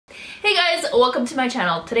guys, welcome to my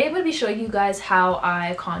channel. Today I'm going to be showing you guys how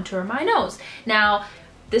I contour my nose. Now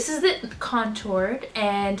this is it contoured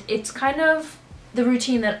and it's kind of the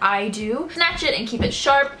routine that I do. Snatch it and keep it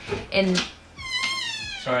sharp. And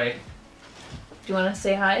sorry, do you want to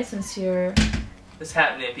say hi since you're... what's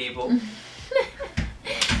happening, people?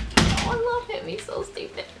 Oh, I love him, he's so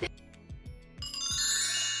stupid.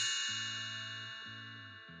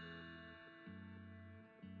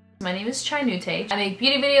 My name is CHINUTAY. I make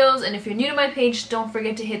beauty videos, and if you're new to my page, don't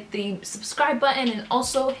forget to hit the subscribe button and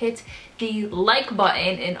also hit the like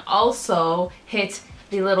button and also hit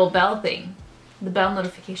the little bell thing, the bell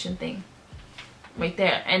notification thing right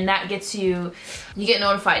there, and that gets you get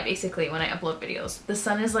notified basically when I upload videos. The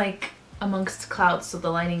sun is like amongst clouds, so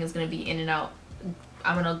the lighting is going to be in and out.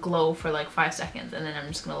 I'm going to glow for like 5 seconds and then I'm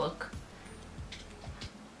just going to look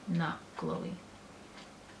not glowy.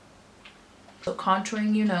 So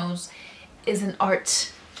contouring your nose is an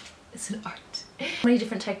art. It's an art. Many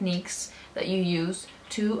different techniques that you use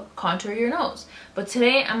to contour your nose. But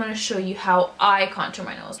today I'm going to show you how I contour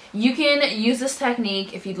my nose. You can use this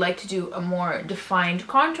technique if you'd like to do a more defined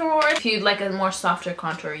contour, or if you'd like a more softer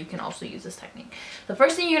contour, you can also use this technique. The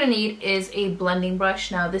first thing you're going to need is a blending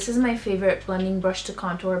brush. Now this is my favorite blending brush to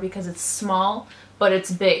contour because it's small, but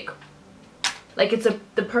it's big. Like it's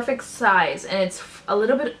the perfect size, and it's a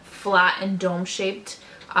little bit flat and dome shaped,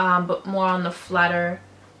 but more on the flatter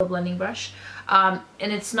blending brush. And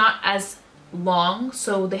it's not as long,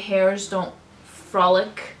 so the hairs don't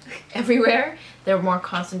frolic everywhere. They're more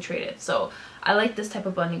concentrated. So I like this type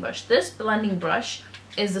of blending brush. This blending brush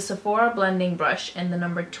is the Sephora blending brush in the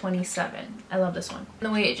number 27. I love this one. The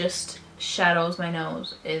way it just shadows my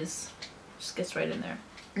nose just gets right in there.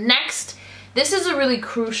 Next, this is a really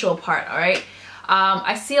crucial part, alright?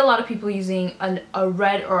 I see a lot of people using a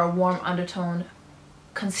red or a warm undertone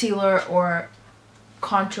concealer or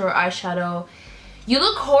contour eyeshadow. You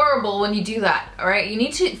look horrible when you do that, alright? You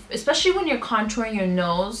need to, especially when you're contouring your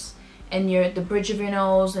nose and the bridge of your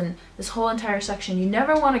nose and this whole entire section, you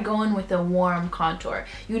never want to go in with a warm contour.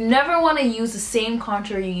 You never want to use the same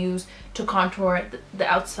contour you use to contour the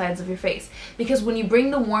outsides of your face. Because when you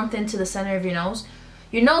bring the warmth into the center of your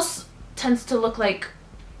nose tends to look like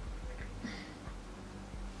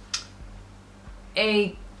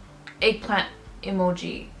a eggplant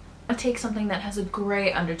emoji. I take something that has a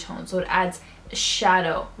gray undertone, so it adds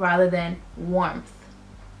shadow rather than warmth.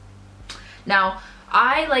 Now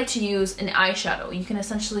I like to use an eyeshadow. You can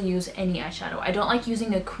essentially use any eyeshadow. I don't like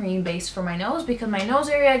using a cream base for my nose because my nose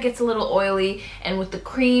area gets a little oily, and with the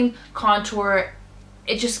cream contour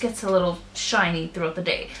it just gets a little shiny throughout the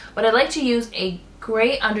day. But I like to use a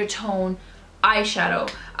gray undertone eyeshadow,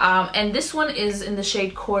 and this one is in the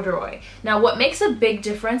shade Corduroy. Now what makes a big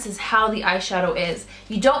difference is how the eyeshadow is.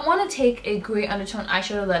 You don't want to take a gray undertone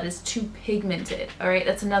eyeshadow that is too pigmented, alright?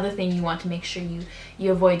 That's another thing you want to make sure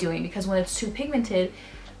you avoid doing, because when it's too pigmented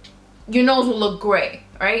your nose will look gray,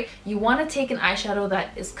 alright? You want to take an eyeshadow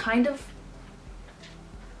that is kind of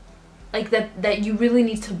like that you really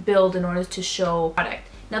need to build in order to show product.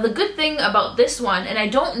 Now the good thing about this one, and I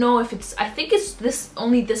don't know if I think it's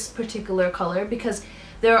only this particular color, because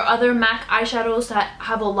there are other MAC eyeshadows that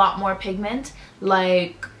have a lot more pigment,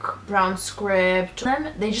 like Brown Script.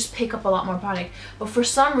 They just pick up a lot more product. But for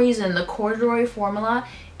some reason, the Corduroy formula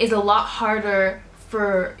is a lot harder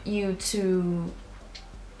for you to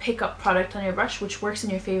pick up product on your brush, which works in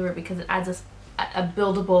your favor because it adds a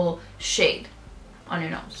buildable shade on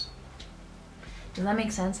your nose. Does that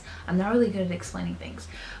make sense? I'm not really good at explaining things.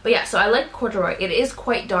 But yeah, so I like Corduroy. It is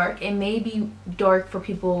quite dark. It may be dark for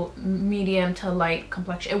people medium to light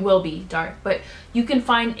complexion. It will be dark, but you can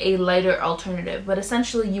find a lighter alternative. But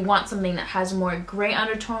essentially you want something that has more gray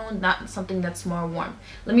undertone, not something that's more warm.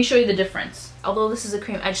 Let me show you the difference. Although this is a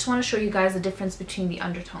cream, I just want to show you guys the difference between the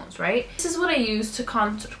undertones, right? This is what I use to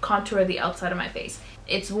contour the outside of my face.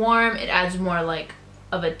 It's warm, it adds more like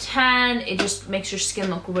of a tan, it just makes your skin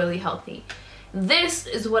look really healthy. This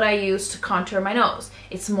is what I use to contour my nose.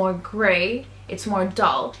 It's more gray, it's more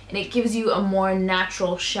dull, and it gives you a more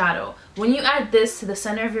natural shadow. When you add this to the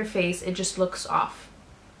center of your face, it just looks off.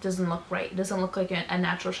 It doesn't look right. It doesn't look like a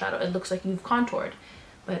natural shadow. It looks like you've contoured.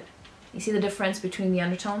 But you see the difference between the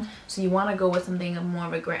undertone? So you want to go with something of more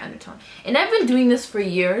of a gray undertone. And I've been doing this for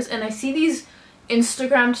years, and I see these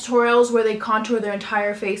Instagram tutorials where they contour their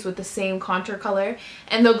entire face with the same contour color,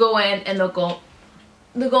 and they'll go in and they'll go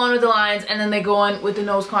in with the lines, and then they go in with the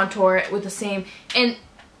nose contour with the same, and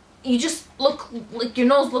you just look like your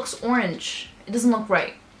nose looks orange. It doesn't look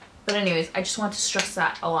right. But anyways, I just want to stress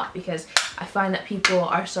that a lot because I find that people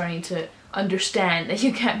are starting to understand that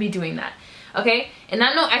you can't be doing that. Okay, and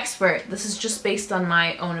I'm no expert. This is just based on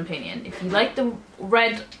my own opinion. If you like the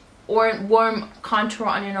red or warm contour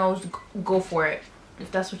on your nose, go for it.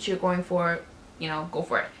 If that's what you're going for, you know, go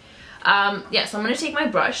for it. Yeah, so I'm gonna take my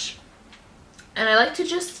brush, and I like to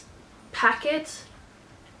just pack it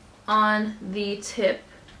on the tip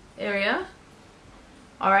area.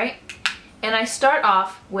 All right, and I start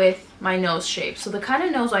off with my nose shape. So the kind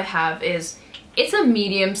of nose I have is, it's a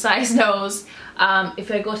medium-sized nose. If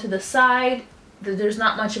I go to the side, there's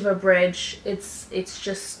not much of a bridge. It's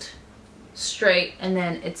just straight, and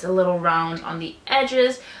then it's a little round on the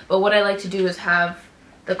edges. But what I like to do is have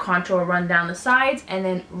the contour run down the sides and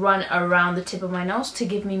then run around the tip of my nose to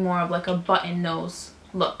give me more of like a button nose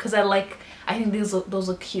look. Because I think those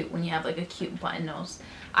look cute when you have like a cute button nose.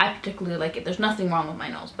 I particularly like it. There's nothing wrong with my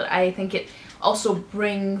nose, but I think it also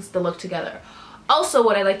brings the look together. Also,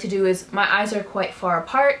 what I like to do is, my eyes are quite far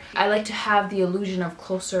apart. I like to have the illusion of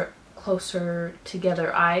closer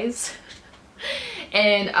together eyes.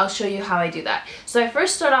 And I'll show you how I do that. So I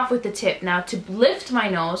first start off with the tip. Now to lift my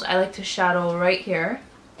nose, I like to shadow right here.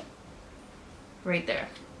 Right there.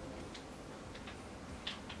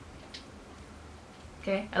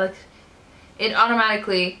 Okay, it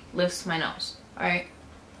automatically lifts my nose. Alright?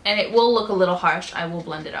 And it will look a little harsh. I will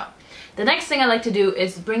blend it out. The next thing I like to do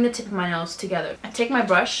is bring the tip of my nose together. I take my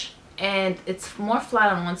brush, and it's more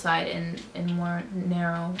flat on one side and more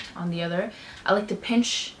narrow on the other. I like to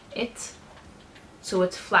pinch it so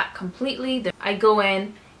it's flat completely. I go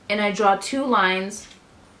in and I draw two lines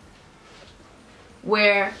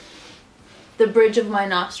where the bridge of my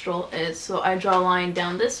nostril is. So I draw a line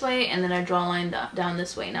down this way, and then I draw a line down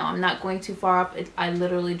this way. Now I'm not going too far up. I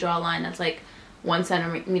literally draw a line that's like 1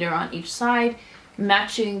 centimeter on each side,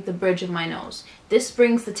 matching the bridge of my nose. This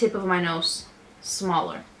brings the tip of my nose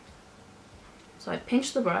smaller. So I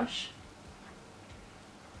pinch the brush,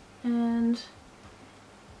 and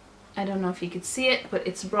I don't know if you could see it, but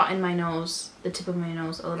it's brought in my nose, the tip of my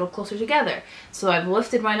nose, a little closer together. So I've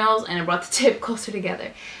lifted my nose and I brought the tip closer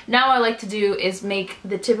together. Now what I like to do is make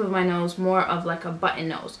the tip of my nose more of like a button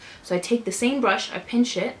nose. So I take the same brush, I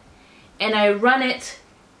pinch it, and I run it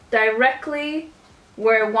directly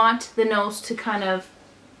where I want the nose to kind of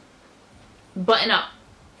button up.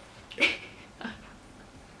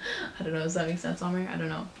 I don't know, does that make sense, Amir? I don't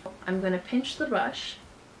know. I'm gonna pinch the brush.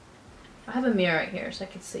 I have a mirror right here so I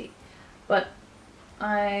can see. But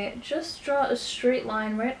I just draw a straight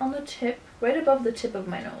line right on the tip, right above the tip of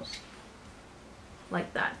my nose.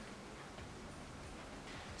 Like that.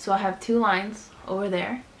 So I have two lines over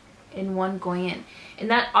there and one going in. And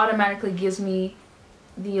that automatically gives me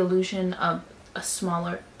the illusion of a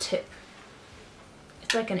smaller tip.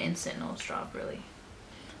 It's like an instant nose job, really.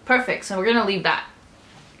 Perfect, so we're gonna leave that.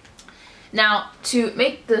 Now, to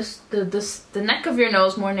make the neck of your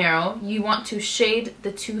nose more narrow, you want to shade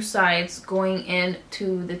the two sides going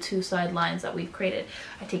into the two side lines that we've created.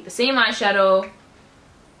 I take the same eyeshadow,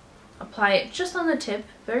 apply it just on the tip,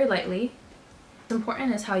 very lightly. What's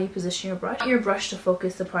important is how you position your brush. Your brush to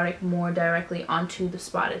focus the product more directly onto the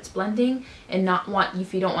spot it's blending, and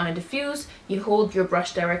if you don't want to diffuse, you hold your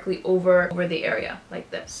brush directly over the area, like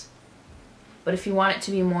this. But if you want it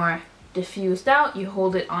to be more diffused out, you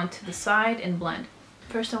hold it onto the side and blend.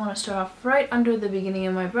 First I want to start off right under the beginning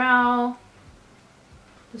of my brow.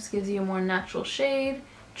 This gives you a more natural shade.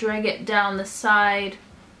 Drag it down the side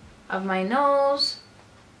of my nose,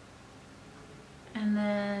 and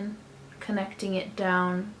then connecting it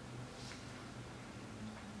down.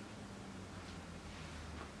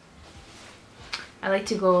 I like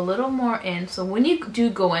to go a little more in. So when you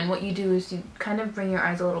do go in, what you do is you kind of bring your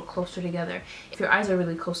eyes a little closer together. If your eyes are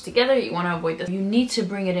really close together, you want to avoid this. You need to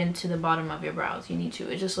bring it into the bottom of your brows. You need to.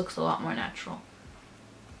 It just looks a lot more natural.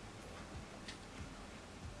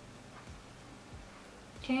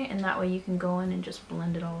 Okay, and that way you can go in and just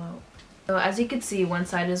blend it all out. So as you can see, one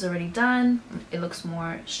side is already done. It looks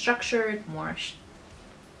more structured, more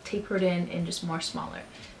tapered in, and just more smaller.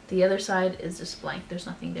 The other side is just blank. There's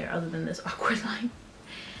nothing there other than this awkward line.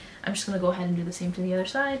 I'm just going to go ahead and do the same to the other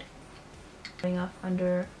side. Going off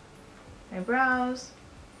under my brows.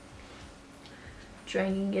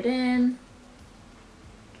 Dragging it in.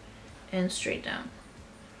 And straight down.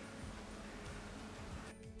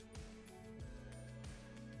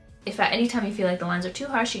 If at any time you feel like the lines are too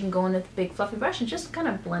harsh, you can go in with a big fluffy brush and just kind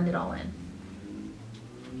of blend it all in.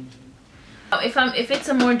 If it's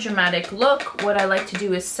a more dramatic look, what I like to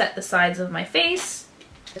do is set the sides of my face.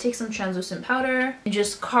 Take some translucent powder and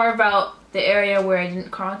just carve out the area where I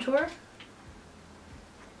didn't contour.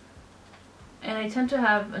 And I tend to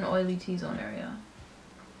have an oily T-zone area.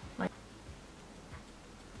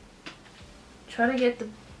 Try to get the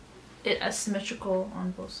it as symmetrical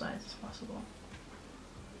on both sides as possible.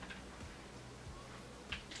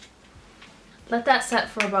 Let that set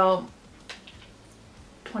for about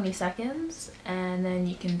 20 seconds and then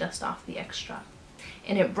you can dust off the extra.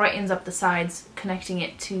 And it brightens up the sides, connecting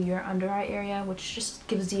it to your under eye area, which just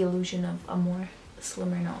gives the illusion of a more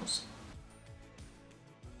slimmer nose.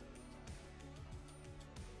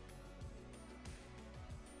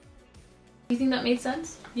 Do you think that made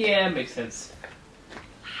sense? Yeah, it makes sense.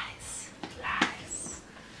 Nice.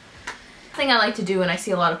 The thing I like to do when I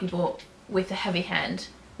see a lot of people with a heavy hand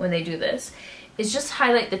when they do this is just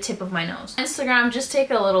highlight the tip of my nose. Instagram, just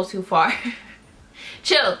take it a little too far.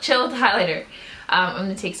 chill with the highlighter. I'm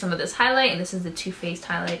going to take some of this highlight, and this is the Too Faced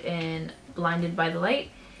highlight in Blinded by the Light.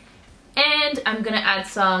 And I'm going to add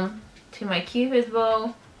some to my Cupid's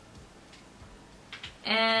bow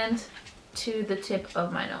and to the tip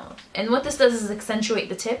of my nose. And what this does is accentuate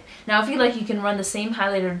the tip. Now if you like, you can run the same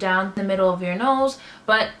highlighter down the middle of your nose,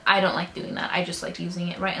 but I don't like doing that. I just like using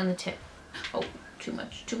it right on the tip. Oh, too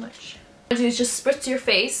much. What I do is just spritz your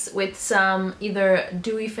face with some either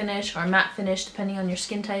dewy finish or matte finish depending on your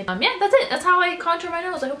skin type. Yeah, that's it. That's how I contour my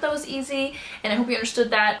nose. I hope that was easy and I hope you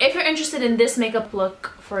understood that. If you're interested in this makeup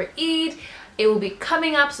look for Eid, it will be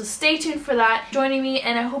coming up, so stay tuned for that. Joining me,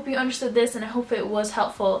 and I hope you understood this and I hope it was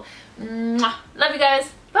helpful. Mwah. Love you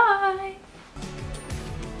guys. Bye.